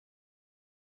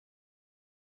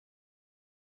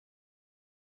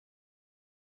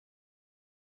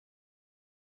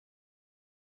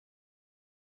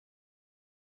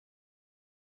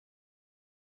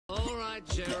All right,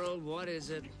 Gerald, what is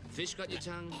it? Fish got your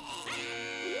tongue?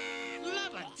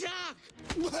 Love a duck!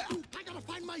 I gotta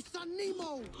find my son,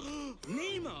 Nemo!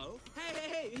 Nemo?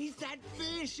 Hey, he's that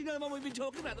fish! You know, the one we've been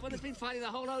talking about, the one that's been fighting the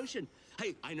whole ocean.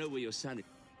 Hey, I know where your son is.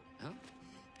 Huh?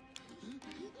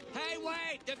 Hey,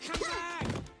 wait! Come back!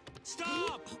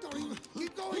 Stop!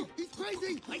 Keep going! He's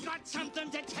crazy! I got something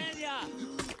to tell ya!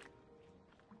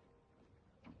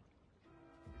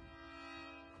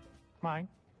 Mine.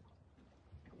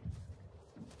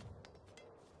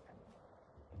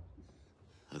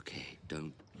 Okay,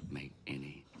 don't make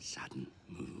any sudden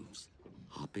moves.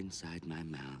 Hop inside my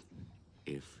mouth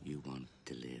if you want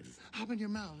to live. Hop in your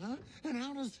mouth, huh? And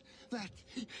how does that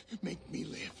make me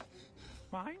live?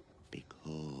 Mine?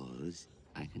 Because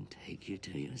I can take you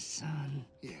to your son.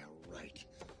 Yeah, right.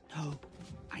 No,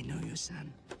 I know your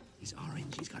son. He's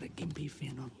orange. He's got a gimpy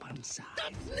fin on one side.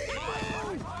 That's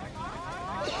Nemo!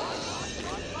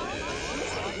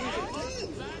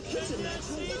 It's a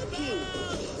natural vacuum.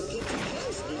 Get too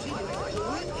close and you might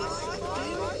ruin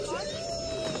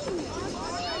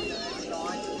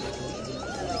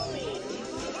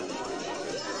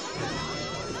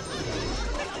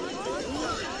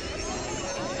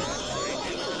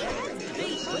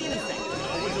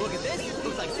Would you look at this?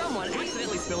 Looks like someone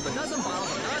accidentally spilled a dozen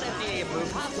bottles of non-FDA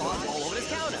approved hot sauce all over this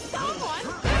counter.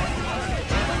 Someone!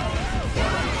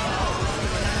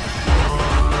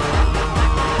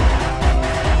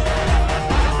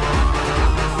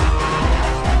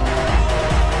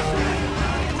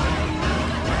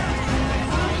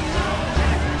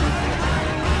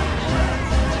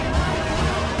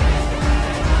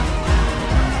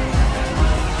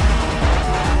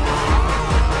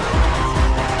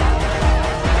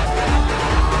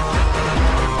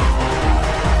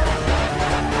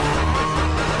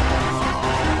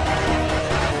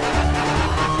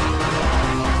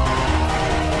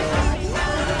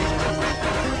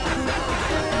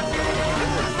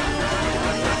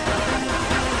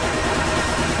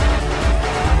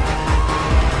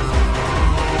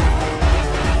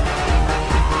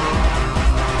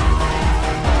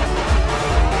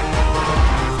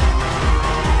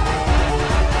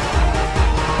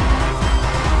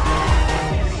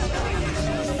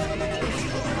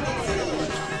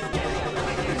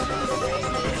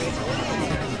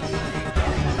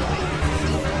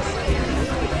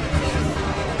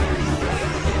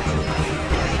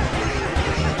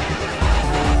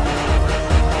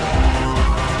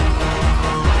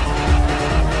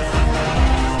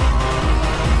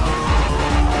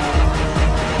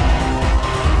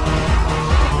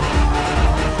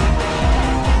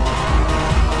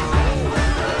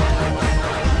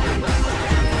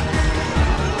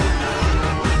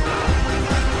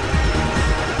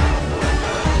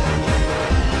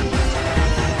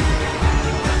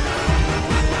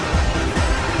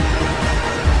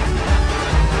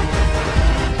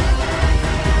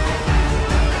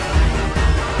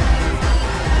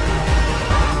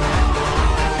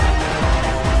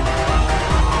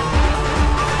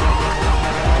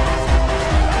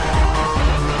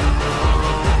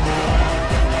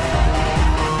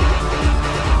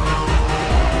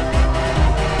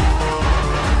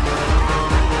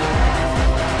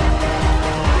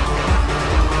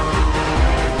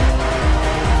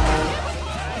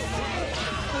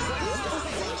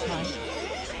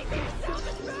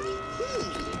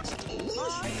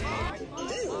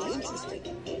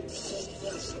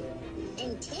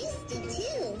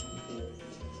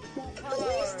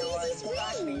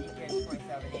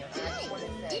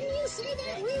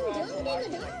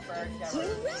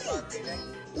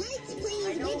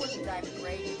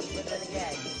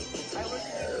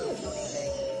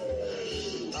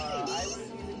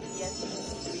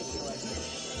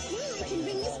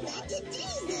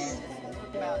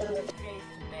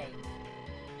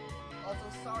 Also,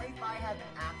 sorry if I have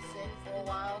been absent for a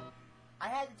while. I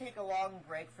had to take a long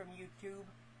break from YouTube,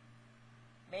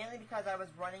 mainly because I was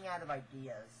running out of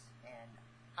ideas, and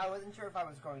I wasn't sure if I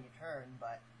was going to turn,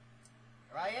 but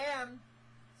here I am.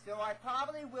 So I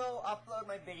probably will upload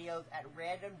my videos at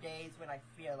random days when I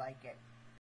feel like it.